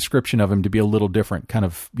everyone's description of him to be a little different, kind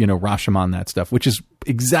of, Rashomon, that stuff, which is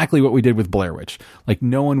exactly what we did with Blair Witch. Like,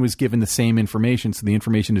 no one was given the same information, so the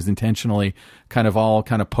information is intentionally kind of all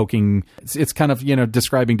kind of poking. It's kind of,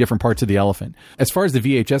 describing different parts of the elephant. As far as the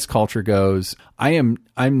VHS culture goes, I'm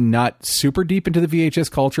not super deep into the VHS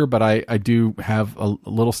culture, but I do have a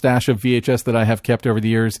little stash of VHS that I have kept over the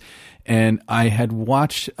years. And I had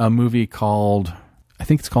watched a movie called, I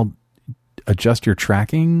think it's called Adjust Your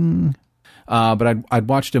Tracking. But I'd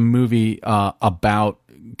watched a movie about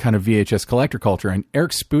kind of VHS collector culture, and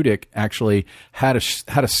Eric Spudik actually had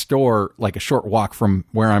a store like a short walk from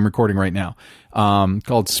where I'm recording right now,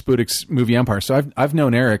 called Spudik's Movie Empire. So I've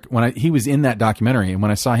known Eric he was in that documentary, and when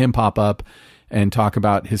I saw him pop up and talk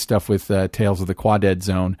about his stuff with Tales of the Quadead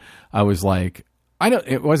Zone, I was like,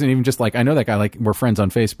 it wasn't even just like, I know that guy, like we're friends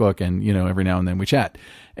on Facebook and, every now and then we chat.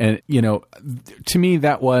 And, to me,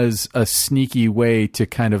 that was a sneaky way to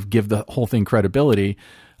kind of give the whole thing credibility,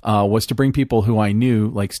 was to bring people who I knew,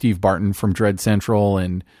 like Steve Barton from Dread Central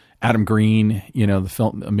and Adam Green,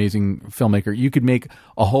 the amazing filmmaker. You could make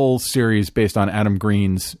a whole series based on Adam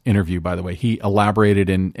Green's interview, by the way. He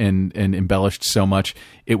elaborated and embellished so much.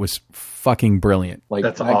 It was fucking brilliant. Like,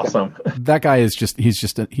 that's awesome. That guy is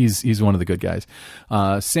he's one of the good guys.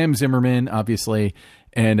 Sam Zimmerman, obviously.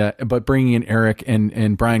 And, but bringing in Eric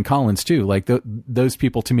and Brian Collins too, like those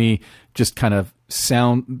people to me just kind of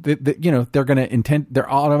sound,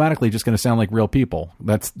 they're automatically just going to sound like real people.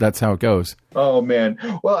 That's how it goes. Oh man.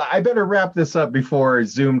 Well, I better wrap this up before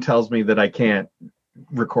Zoom tells me that I can't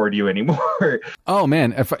record you anymore. Oh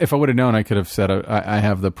man, if I would have known, I could have said I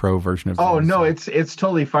have the pro version of Zoom. Oh no, it's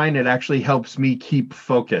totally fine. It actually helps me keep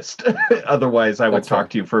focused. Otherwise I would talk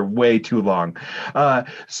to you for way too long.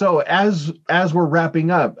 So as we're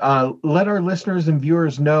wrapping up, let our listeners and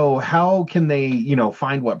viewers know, how can they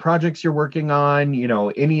find what projects you're working on,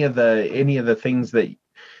 any of the things that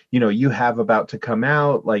you have about to come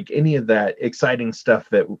out, like any of that exciting stuff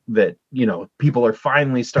that people are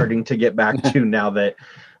finally starting to get back to now that,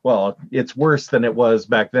 well, it's worse than it was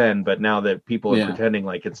back then, but now that people are pretending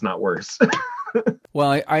like it's not worse.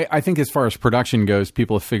 Well, I think as far as production goes,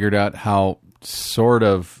 people have figured out how sort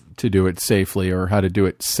of to do it safely, or how to do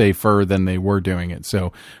it safer than they were doing it.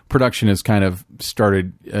 So production has kind of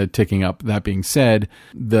started ticking up. That being said,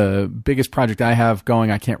 the biggest project I have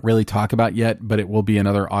going, I can't really talk about yet, but it will be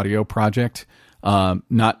another audio project,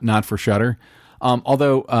 not for Shudder.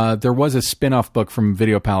 Although there was a spin-off book from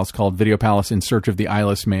Video Palace called Video Palace in Search of the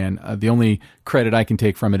Eyeless Man. The only credit I can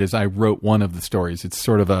take from it is I wrote one of the stories. It's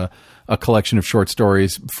sort of a collection of short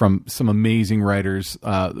stories from some amazing writers.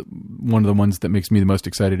 One of the ones that makes me the most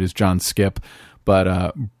excited is John Skip.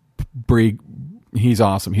 But Bree, he's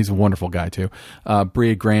awesome. He's a wonderful guy too.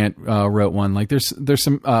 Brea Grant wrote one. Like there's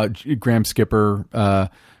some Graham Skipper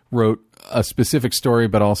wrote a specific story,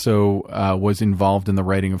 but also was involved in the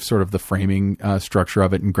writing of sort of the framing structure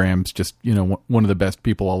of it. And Graham's just, one of the best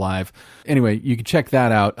people alive. Anyway, you can check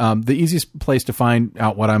that out. The easiest place to find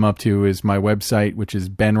out what I'm up to is my website, which is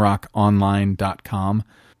benrockonline.com.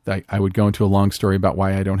 I would go into a long story about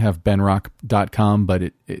why I don't have benrock.com,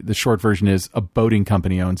 but the short version is a boating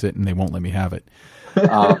company owns it and they won't let me have it.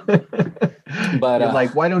 But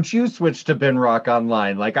like, why don't you switch to Ben Rock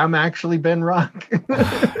Online? Like, I'm actually Ben Rock.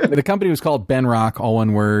 The company was called Ben Rock, all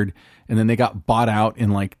one word, and then they got bought out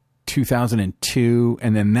in like 2002,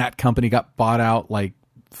 and then that company got bought out like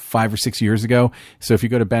 5 or 6 years ago. So if you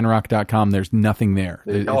go to benrock.com, there's nothing there.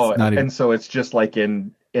 It's not even... And so it's just like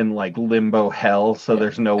in like limbo hell, so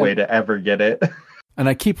there's no way to ever get it. And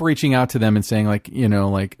I keep reaching out to them and saying, like,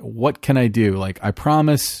 what can I do? Like, I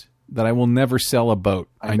promise that I will never sell a boat.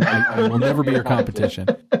 I will never be your competition.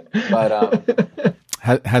 But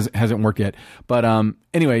hasn't worked yet. But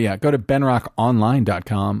anyway, yeah, go to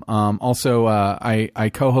benrockonline.com. Also,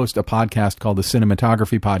 I co-host a podcast called the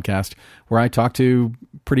Cinematography Podcast, where I talk to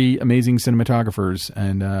pretty amazing cinematographers,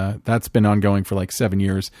 and that's been ongoing for like 7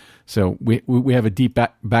 years. So we have a deep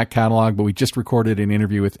back catalog, but we just recorded an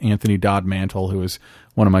interview with Anthony Dodd Mantle, who is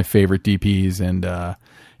one of my favorite DPs,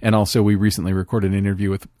 and also we recently recorded an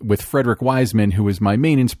interview with Frederick Wiseman, who was my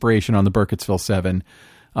main inspiration on the Burkittsville 7,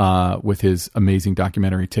 with his amazing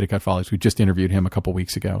documentary Titicut Follies. We just interviewed him a couple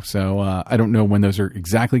weeks ago. So I don't know when those are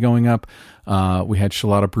exactly going up. We had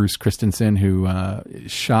Charlotta Bruce Christensen, who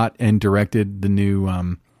shot and directed the new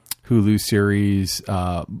Hulu series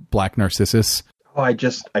Black Narcissus. Oh, I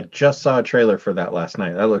just saw a trailer for that last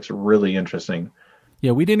night. That looks really interesting.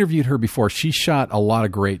 Yeah, we'd interviewed her before. She shot a lot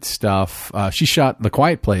of great stuff. She shot The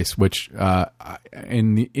Quiet Place, which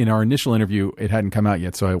in our initial interview, it hadn't come out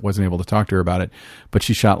yet, so I wasn't able to talk to her about it. But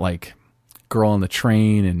she shot like Girl on the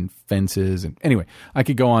Train and Fences. And anyway, I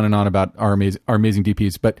could go on and on about our amazing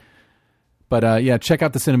DPs. But yeah, check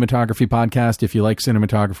out the Cinematography Podcast if you like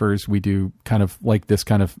cinematographers. We do kind of like this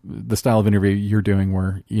kind of the style of interview you're doing,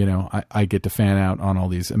 where I get to fan out on all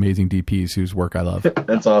these amazing DPs whose work I love.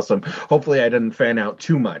 That's awesome. Hopefully, I didn't fan out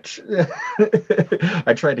too much.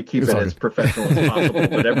 I tried to keep it as professional as possible,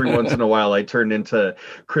 but every once in a while, I turned into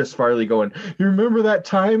Chris Farley going, "You remember that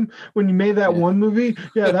time when you made that one movie?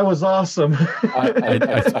 Yeah, that was awesome."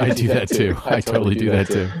 I do that too. I totally do that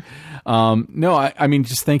too. No, I mean,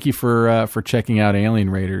 just thank you for checking out Alien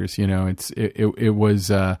Raiders. It was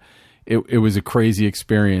a crazy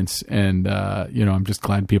experience, and I'm just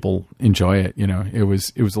glad people enjoy it. It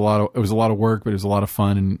was a lot of work, but it was a lot of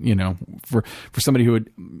fun. And for somebody who would,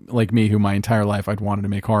 like me, who my entire life I'd wanted to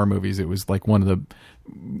make horror movies, it was like one of the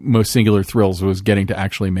most singular thrills was getting to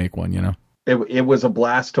actually make one. It was a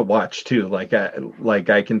blast to watch too. Like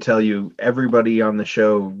I can tell you, everybody on the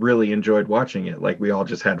show really enjoyed watching it. Like, we all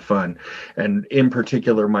just had fun. And in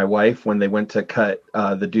particular, my wife, when they went to cut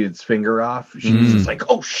the dude's finger off, she was just like,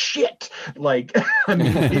 "Oh shit!" Like, I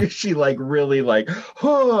mean, she like really like,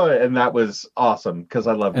 "Oh," and that was awesome because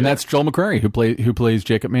I love it. And that's Joel McCrary who plays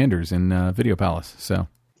Jacob Manders in Video Palace. So.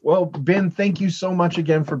 Well, Ben, thank you so much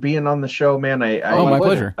again for being on the show, man. My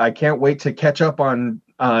pleasure. I can't wait to catch up on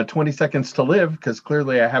 20 Seconds to Live, because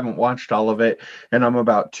clearly I haven't watched all of it, and I'm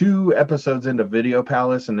about 2 episodes into Video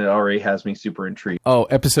Palace, and it already has me super intrigued. Oh,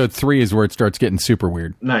 episode 3 is where it starts getting super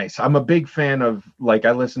weird. Nice. I'm a big fan of, like,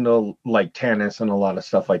 I listen to like Tanis and a lot of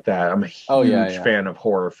stuff like that. I'm a huge fan of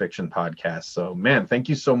horror fiction podcasts. So, man, thank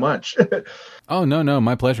you so much. Oh, no,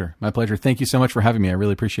 my pleasure. My pleasure. Thank you so much for having me. I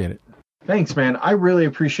really appreciate it. Thanks, man. I really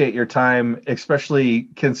appreciate your time, especially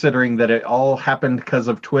considering that it all happened because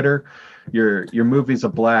of Twitter. Your movie's a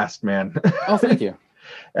blast, man. Oh, thank you.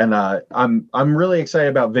 And I'm really excited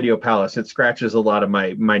about Video Palace. It scratches a lot of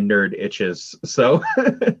my nerd itches. So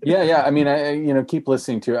yeah. I mean, I keep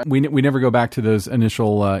listening to it. We never go back to those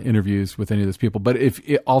initial interviews with any of those people. But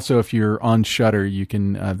if you're on Shudder, you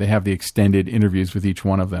can they have the extended interviews with each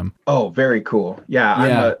one of them. Oh, very cool.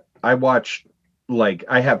 Yeah. I watch, like,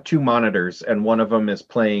 I have 2 monitors, and one of them is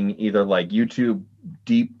playing either like YouTube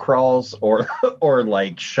deep crawls or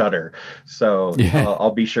like Shudder. So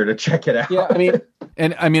I'll be sure to check it out. Yeah, I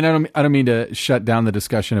don't mean to shut down the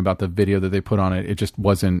discussion about the video that they put on it. It just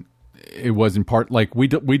wasn't. It wasn't part, like, we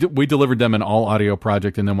delivered them an all audio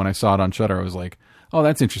project, and then when I saw it on Shudder, I was like, oh,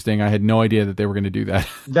 that's interesting. I had no idea that they were going to do that.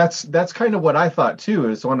 That's kind of what I thought too,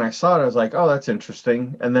 is when I saw it, I was like, oh, that's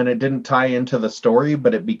interesting. And then it didn't tie into the story,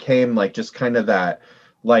 but it became like just kind of that,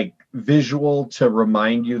 like, visual to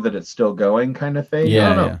remind you that it's still going kind of thing.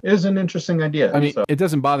 Yeah, I don't know. It is an interesting idea. I mean, It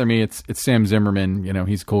doesn't bother me. It's Sam Zimmerman,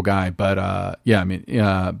 he's a cool guy, but I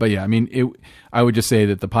would just say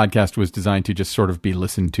that the podcast was designed to just sort of be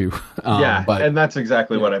listened to. And that's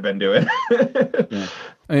exactly what I've been doing. Yeah.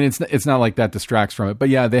 I mean, it's not like that distracts from it, but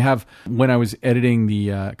yeah, they have, when I was editing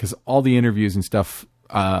because all the interviews and stuff,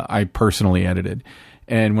 I personally edited.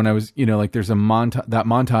 And when I was, there's that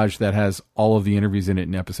montage that has all of the interviews in it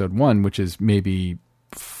in episode 1, which is maybe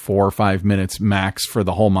 4 or 5 minutes max for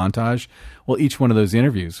the whole montage. Well, each one of those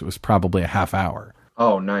interviews was probably a half hour.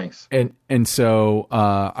 Oh, nice. And so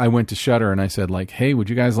I went to Shudder and I said, like, hey, would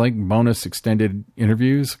you guys like bonus extended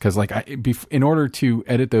interviews? Because, like, in order to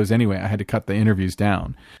edit those anyway, I had to cut the interviews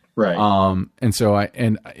down. Right. And so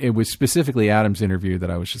it was specifically Adam's interview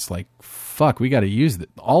that I was just like, fuck, we got to use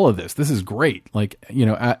all of this. This is great. Like,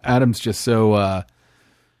 Adam's just so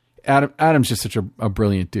Adam's just such a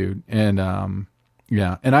brilliant dude. And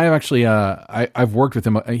yeah, and I have actually I've worked with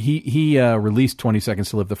him. He released 20 Seconds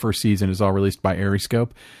to Live. The first season is all released by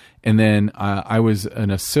Ariscope. And then I was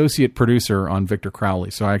an associate producer on Victor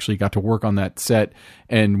Crowley. So I actually got to work on that set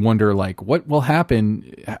and wonder, like, what will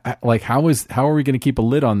happen? Like, how are we going to keep a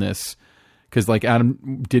lid on this? Because, like,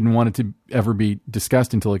 Adam didn't want it to ever be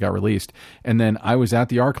discussed until it got released. And then I was at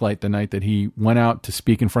the ArcLight the night that he went out to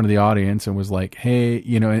speak in front of the audience and was like, hey,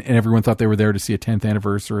 and everyone thought they were there to see a 10th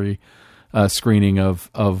anniversary screening of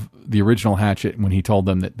the original Hatchet, when he told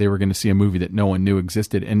them that they were going to see a movie that no one knew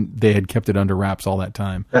existed, and they had kept it under wraps all that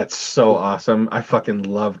time. That's so awesome. I fucking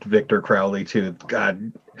loved Victor Crowley too.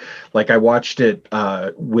 God, like, I watched it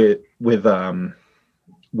with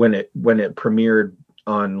when it premiered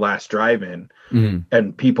on Last Drive-In,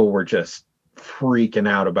 and people were just freaking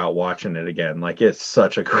out about watching it again. Like, it's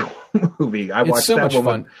such a cool movie. I watched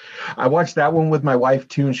that one with my wife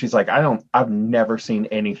too, and she's like, I've never seen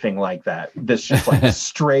anything like that. This just like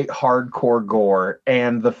straight hardcore gore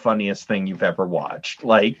and the funniest thing you've ever watched.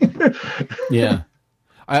 Like, yeah.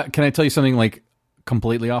 Can I tell you something, like,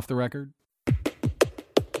 completely off the record?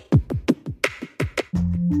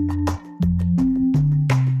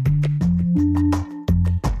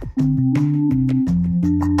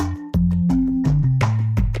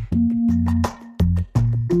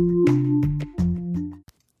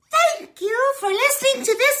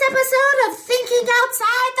 Episode of Thinking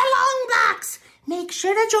Outside the Long Box. Make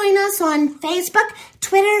sure to join us on Facebook,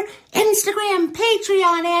 Twitter, Instagram,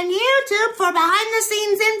 Patreon, and YouTube for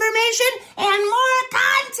behind-the-scenes information and more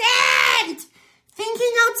content.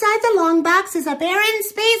 Thinking Outside the Long Box is a Barren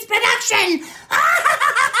Space production.